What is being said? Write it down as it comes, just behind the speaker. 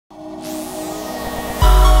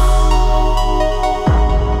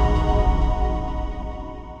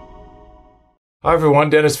Hi everyone,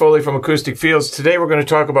 Dennis Foley from Acoustic Fields. Today we're going to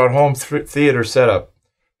talk about home theater setup.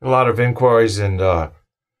 A lot of inquiries and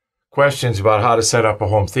questions about how to set up a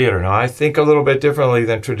home theater. Now I think a little bit differently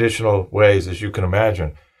than traditional ways, as you can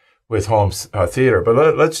imagine, with home theater.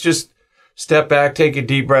 But let's just step back, take a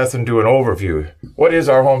deep breath, and do an overview. What is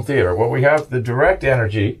our home theater? Well, we have the direct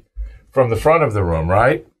energy from the front of the room,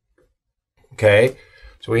 right? Okay,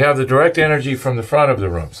 so we have the direct energy from the front of the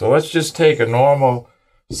room. So let's just take a normal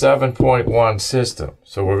 7.1 system.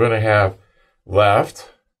 So we're going to have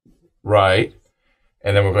left, right,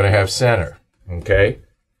 and then we're going to have center, okay?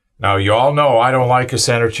 Now, you all know I don't like a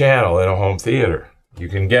center channel in a home theater. You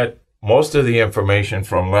can get most of the information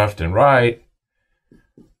from left and right,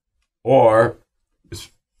 or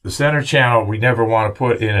the center channel we never want to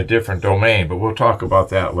put in a different domain, but we'll talk about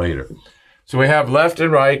that later. So we have left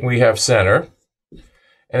and right, and we have center,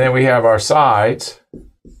 and then we have our sides,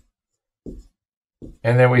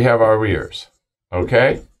 and then we have our rears,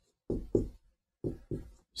 okay?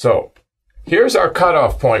 So here's our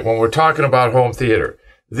cutoff point when we're talking about home theater.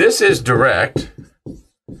 This is direct.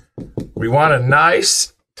 We want a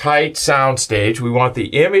nice, tight sound stage. We want the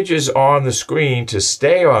images on the screen to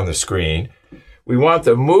stay on the screen. We want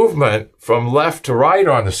the movement from left to right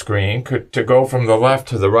on the screen to go from the left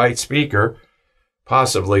to the right speaker,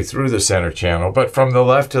 possibly through the center channel, but from the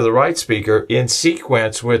left to the right speaker in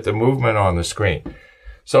sequence with the movement on the screen.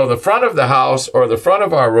 So the front of the house or the front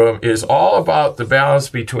of our room is all about the balance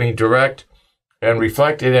between direct and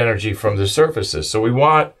reflected energy from the surfaces. So we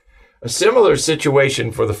want a similar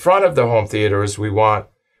situation for the front of the home theater as we want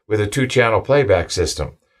with a 2-channel playback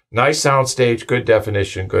system. Nice sound stage, good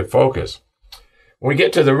definition, good focus. When we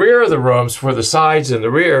get to the rear of the rooms, for the sides and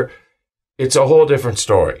the rear, it's a whole different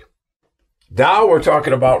story. Now we're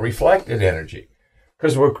talking about reflected energy,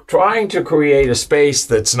 because we're trying to create a space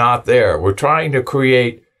that's not there. We're trying to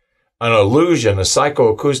create an illusion, a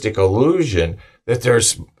psychoacoustic illusion, that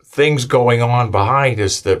there's things going on behind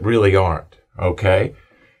us that really aren't, okay?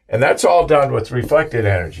 And that's all done with reflected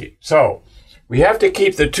energy. So we have to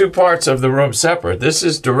keep the two parts of the room separate. This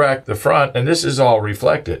is direct, the front, and this is all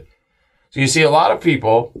reflected. So you see a lot of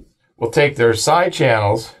people will take their side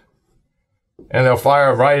channels and they'll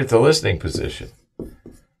fire right at the listening position.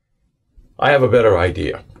 I have a better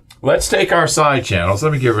idea. Let's take our side channels.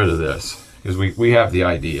 Let me get rid of this because we have the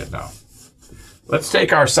idea now. Let's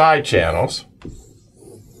take our side channels,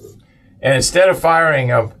 and instead of firing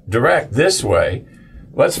them direct this way,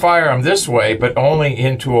 let's fire them this way, but only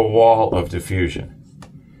into a wall of diffusion.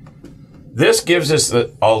 This gives us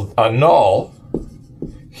a null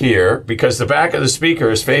here because the back of the speaker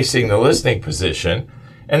is facing the listening position,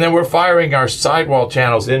 and then we're firing our sidewall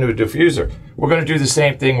channels into a diffuser. We're going to do the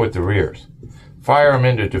same thing with the rears. Fire them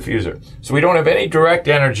into a diffuser. So we don't have any direct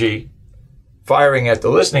energy firing at the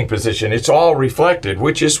listening position. It's all reflected,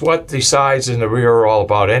 which is what the sides and the rear are all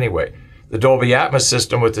about anyway. The Dolby Atmos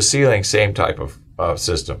system with the ceiling, same type of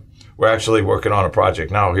system. We're actually working on a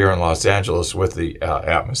project now here in Los Angeles with the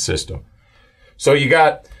Atmos system. So you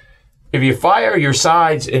got, if you fire your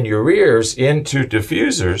sides and your rears into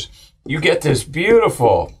diffusers, you get this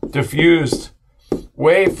beautiful diffused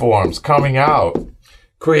waveforms coming out.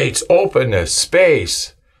 Creates openness,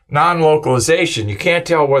 space, non-localization. You can't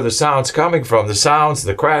tell where the sound's coming from. The sounds,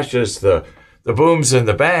 the crashes, the booms and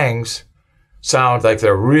the bangs sound like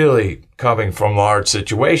they're really coming from large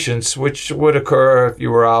situations, which would occur if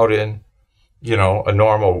you were out in, you know, a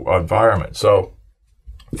normal environment. So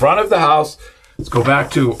front of the house, let's go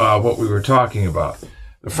back to what we were talking about.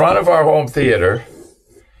 The front of our home theater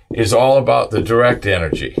is all about the direct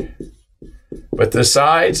energy, but the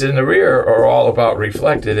sides and the rear are all about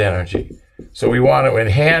reflected energy. So we want to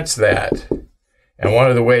enhance that, and one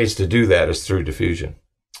of the ways to do that is through diffusion.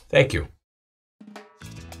 Thank you.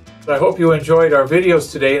 I hope you enjoyed our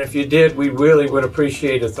videos today, and if you did, we really would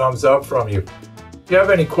appreciate a thumbs up from you. If you have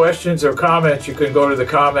any questions or comments, you can go to the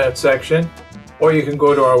comment section, or you can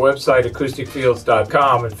go to our website,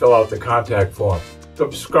 acousticfields.com, and fill out the contact form.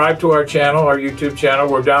 Subscribe to our channel, our YouTube channel.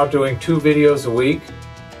 We're now doing 2 videos a week.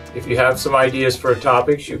 If you have some ideas for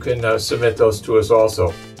topics, you can submit those to us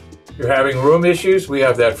also. If you're having room issues, we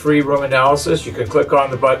have that free room analysis. You can click on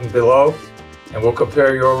the button below, and we'll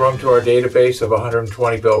compare your room to our database of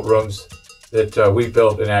 120 built rooms that we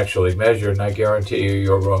built and actually measured, and I guarantee you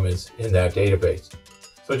your room is in that database.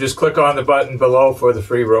 So just click on the button below for the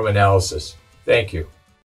free room analysis. Thank you.